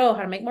 how to grow,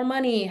 how to make more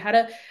money, how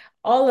to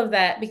all of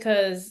that,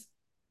 because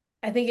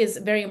I think it's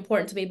very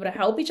important to be able to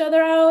help each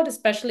other out,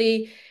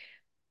 especially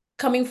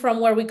coming from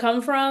where we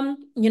come from,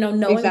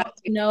 knowing what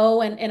we Exactly.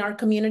 know and in our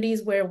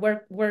communities where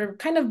we're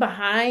kind of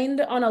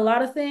behind on a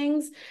lot of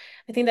things.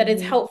 I think that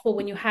it's Hmm. helpful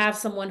when you have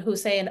someone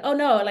who's saying, "Oh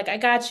no, like I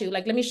got you.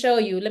 Like let me show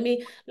you. Let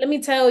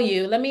me tell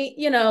you. Let me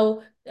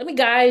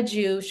guide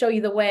you, show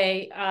you the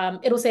way."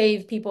 It'll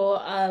save people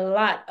a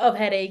lot of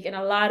headache and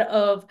a lot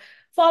of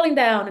falling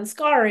down and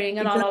scarring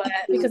and all of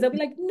that because Exactly. they'll be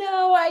like,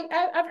 "No,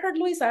 I've heard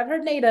Luisa, I've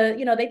heard Nada,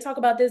 they talk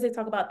about this, they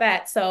talk about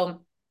that."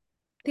 So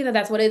think that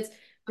that's what it's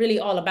really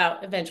all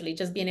about eventually,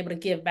 just being able to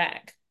give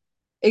back.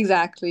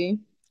 Exactly.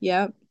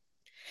 Yep.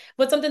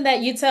 What's something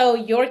that you tell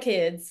your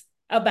kids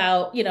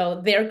about,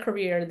 their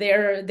career,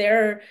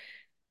 their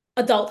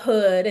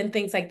adulthood and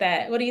things like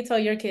that? What do you tell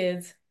your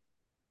kids?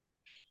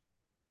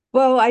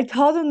 Well, I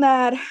tell them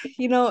that,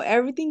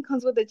 everything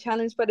comes with a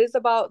challenge, but it's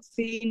about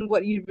seeing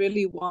what you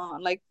really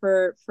want. Like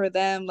for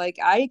them, like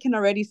I can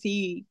already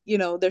see,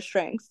 their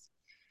strengths.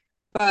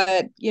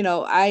 But,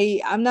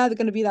 I'm not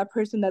gonna be that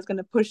person that's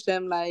gonna push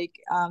them like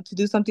to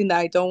do something that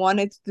I don't want.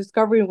 It's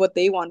discovering what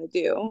they want to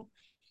do.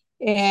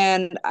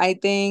 And I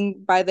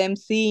think by them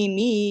seeing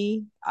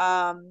me,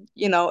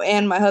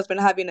 and my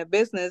husband having a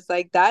business,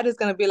 like that is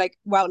gonna be like,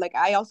 wow, like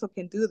I also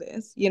can do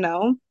this.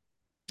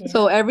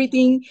 So Yeah.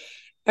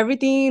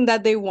 everything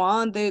that they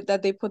want,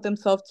 that they put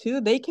themselves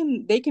to, they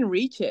can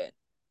reach it.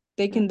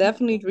 They can Mhm.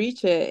 definitely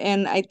reach it.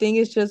 And I think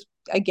it's just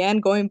again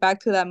going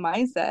back to that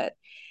mindset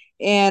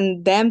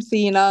and them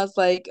seeing us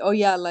like, oh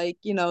yeah, like,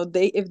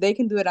 they if they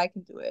can do it, I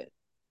can do it.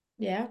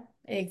 Yeah,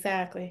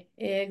 exactly.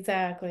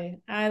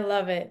 Exactly. I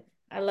love it.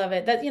 I love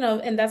it.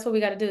 And that's what we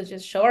got to do is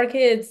just show our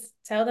kids,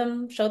 tell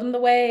them, show them the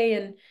way.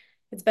 And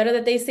it's better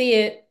that they see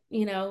it,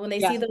 when they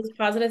Yeah. see those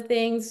positive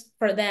things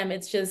for them,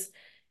 it's just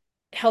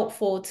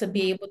helpful to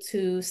be able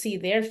to see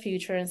their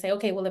future and say,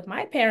 okay, well, if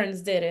my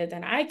parents did it,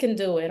 then I can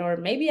do it, or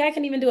maybe I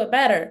can even do it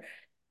better.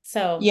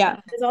 So that's Yeah,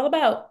 what it's all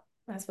about.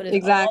 That's what it's all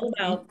exactly.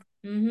 about.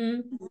 Hmm.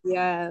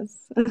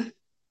 Yes.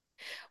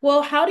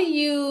 Well, how do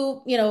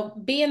you,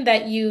 being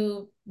that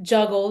you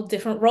juggle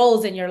different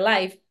roles in your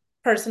life,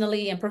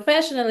 personally and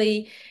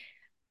professionally,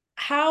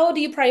 how do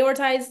you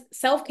prioritize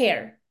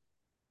self-care?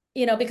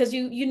 Because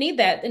you need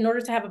that in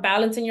order to have a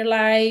balance in your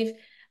life,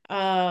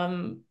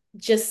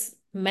 just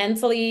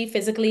mentally,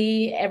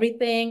 physically,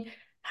 everything.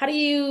 How do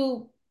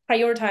you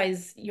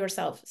prioritize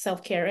yourself,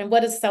 self-care, and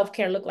what does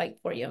self-care look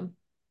like for you?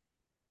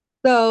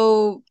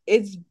 So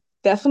it's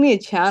definitely a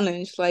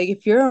challenge. Like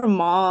if you're a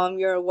mom,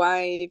 you're a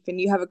wife, and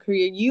you have a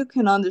career, you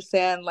can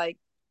understand like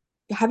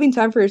having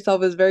time for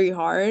yourself is very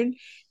hard,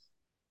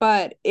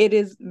 but it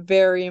is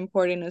very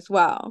important as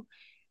well.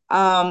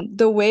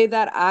 The way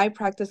that I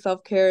practice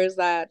self-care is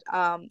that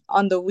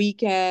on the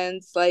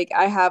weekends, like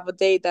I have a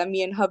date that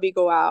me and hubby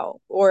go out,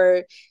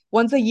 or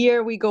once a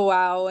year we go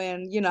out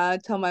and, I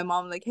tell my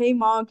mom like, hey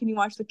mom, can you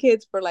watch the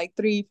kids for like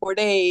 3, 4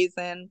 days?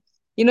 And,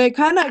 it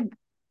kind of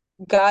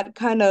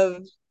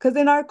because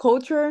in our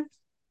culture,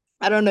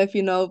 I don't know if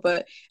you know,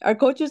 but our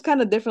culture is kind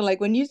of different.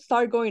 Like when you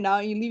start going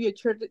out and you leave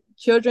your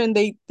children,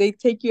 they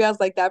take you as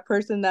like that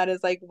person that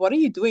is like, what are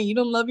you doing? You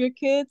don't love your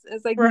kids?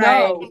 It's like, Right.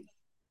 no.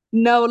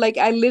 No, like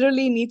I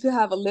literally need to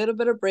have a little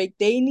bit of break.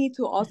 They need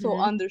to also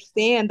Hmm.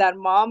 understand that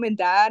mom and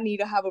dad need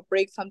to have a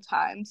break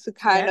sometimes to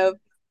kind Yeah. of,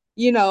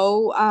 you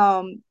know,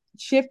 um,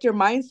 shift your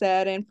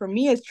mindset. And for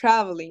me, it's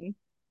traveling.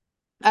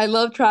 I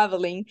love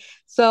traveling.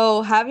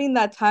 So having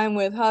that time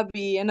with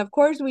hubby, and of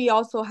course, we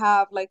also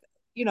have like,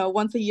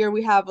 once a year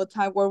we have a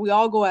time where we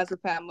all go as a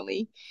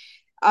family,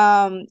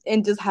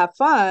 and just have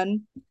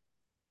fun.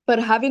 But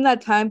having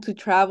that time to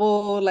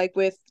travel like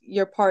with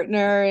your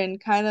partner and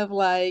kind of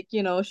like,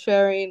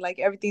 sharing like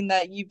everything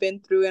that you've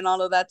been through and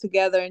all of that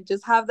together and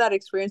just have that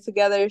experience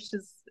together,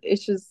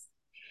 it's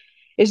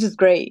just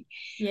great.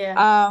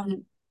 Yeah.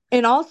 Um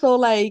and also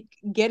like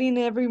getting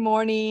every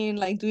morning,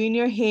 like doing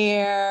your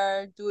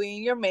hair,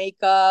 doing your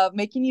makeup,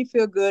 making you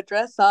feel good,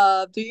 dress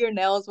up, do your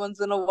nails once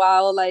in a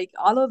while, like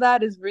all of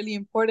that is really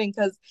important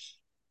because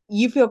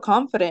you feel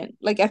confident.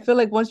 Like I feel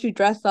like once you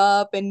dress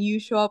up and you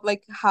show up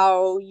like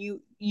how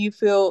you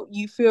feel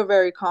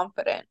very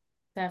confident.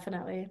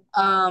 Definitely.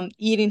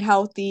 Eating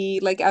healthy.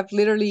 Like I've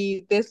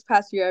literally this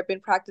past year I've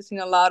been practicing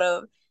a lot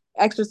of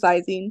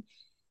exercising.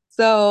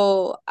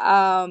 So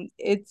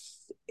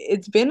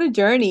it's been a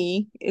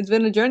journey. It's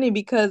been a journey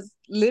because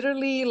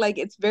literally like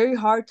it's very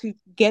hard to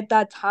get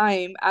that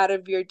time out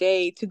of your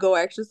day to go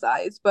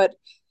exercise. But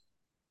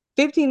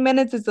 15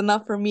 minutes is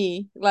enough for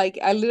me. Like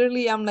I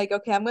literally I'm like,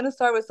 okay, I'm gonna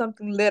start with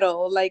something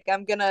little. Like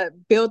I'm gonna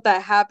build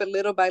that habit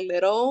little by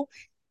little.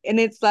 And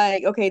it's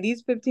like, okay,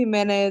 these 15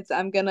 minutes,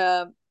 I'm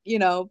gonna,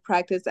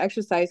 practice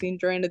exercising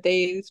during the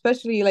day,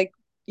 especially like,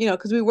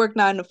 because we work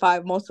 9 to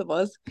 5, most of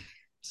us.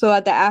 So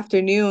at the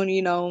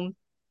afternoon,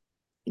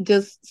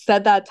 just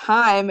set that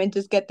time and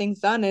just get things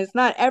done. And it's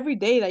not every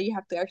day that you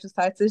have to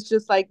exercise. It's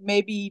just like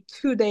maybe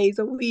 2 days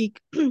a week,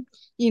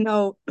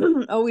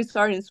 always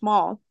starting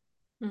small.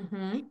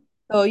 Hmm.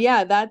 So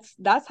yeah, that's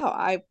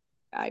how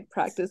I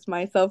practice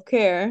my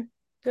self-care.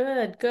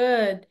 Good,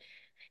 good.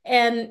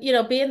 And,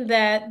 being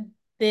that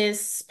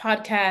this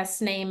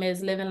podcast name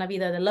is Living La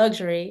Vida de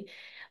Luxury,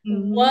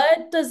 Hmm.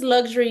 what does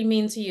luxury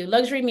mean to you?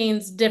 Luxury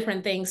means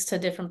different things to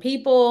different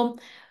people.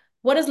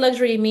 What does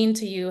luxury mean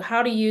to you?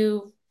 How do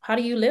you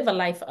live a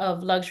life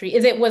of luxury?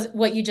 Is it was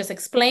what you just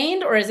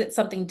explained, or is it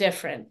something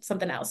different,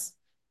 something else?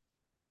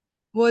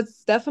 Well,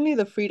 it's definitely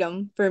the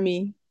freedom for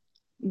me.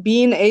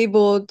 Being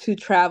able to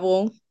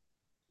travel,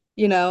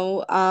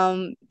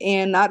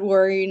 and not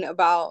worrying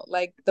about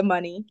like the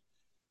money,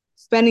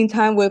 spending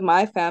time with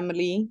my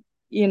family,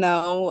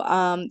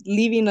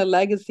 leaving a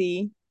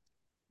legacy,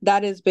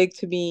 that is big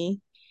to me.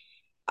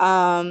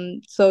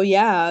 So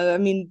yeah, I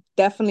mean,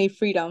 definitely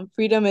freedom.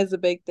 Freedom is a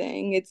big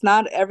thing. It's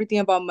not everything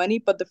about money,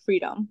 but the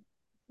freedom.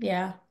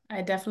 Yeah,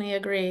 I definitely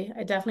agree.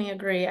 I definitely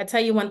agree. I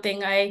tell you one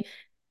thing, I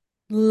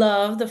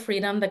love the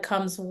freedom that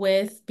comes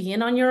with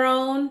being on your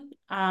own.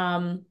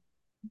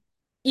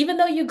 Even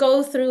though you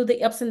go through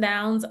the ups and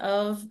downs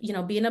of,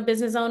 being a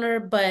business owner,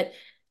 but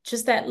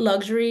just that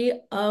luxury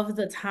of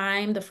the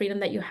time, the freedom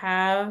that you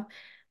have,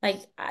 like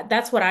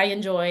that's what I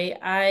enjoy.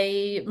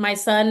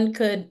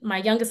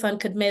 My youngest son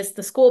could miss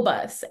the school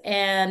bus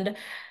and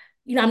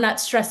I'm not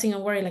stressing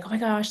and worrying like, oh my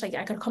gosh, like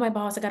I gotta call my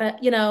boss. I gotta,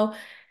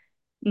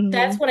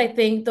 that's Hmm. what I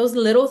think. Those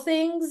little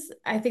things,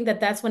 I think that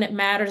that's when it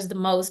matters the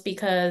most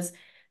because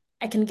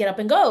I can get up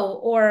and go.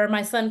 Or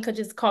my son could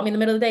just call me in the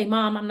middle of the day,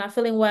 Mom, I'm not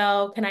feeling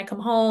well. Can I come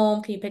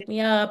home? Can you pick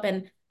me up?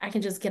 And I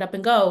can just get up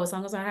and go. As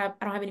long as I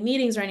don't have any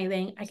meetings or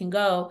anything, I can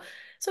go.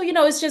 So,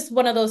 it's just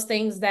one of those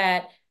things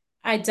that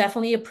I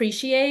definitely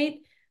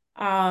appreciate.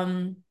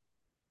 Um,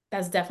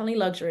 that's definitely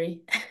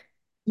luxury.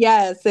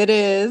 Yes, it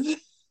is.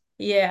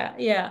 Yeah,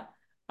 yeah.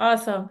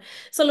 Awesome.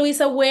 So,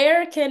 Luisa,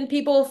 where can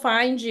people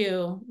find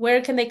you?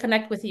 Where can they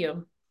connect with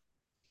you?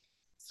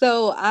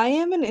 So I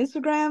am on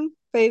Instagram,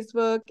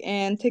 Facebook,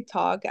 and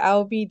TikTok.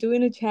 I'll be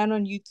doing a channel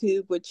on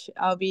YouTube, which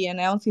I'll be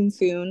announcing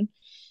soon.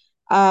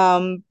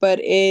 But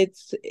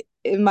it's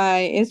in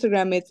my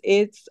Instagram,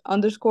 it's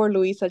underscore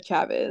Luisa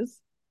Chavez.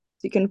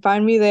 So you can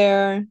find me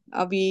there.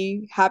 I'll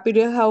be happy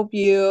to help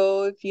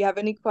you if you have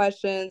any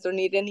questions or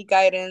need any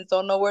guidance,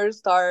 don't know where to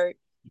start.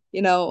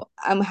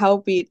 I'm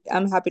happy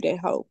to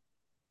help.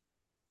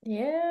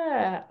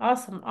 Yeah,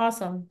 awesome,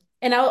 awesome.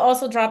 And I'll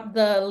also drop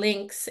the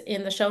links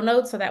in the show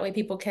notes so that way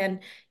people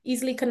can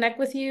easily connect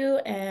with you.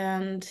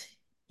 And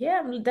yeah,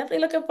 I'm definitely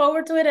looking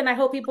forward to it. And I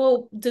hope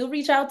people do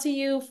reach out to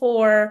you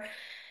for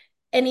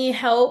any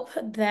help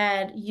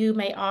that you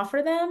may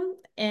offer them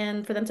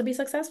and for them to be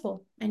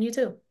successful. And you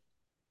too.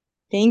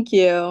 Thank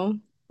you.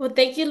 Well,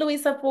 thank you,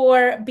 Luisa,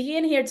 for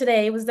being here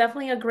today. It was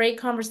definitely a great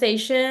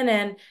conversation,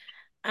 and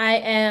I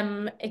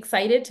am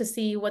excited to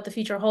see what the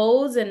future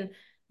holds. And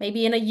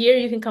maybe in a year,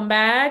 you can come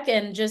back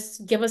and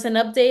just give us an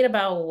update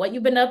about what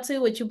you've been up to,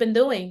 what you've been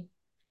doing.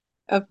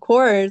 Of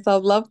course,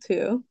 I'd love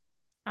to.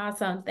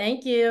 Awesome.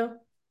 Thank you.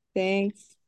 Thanks.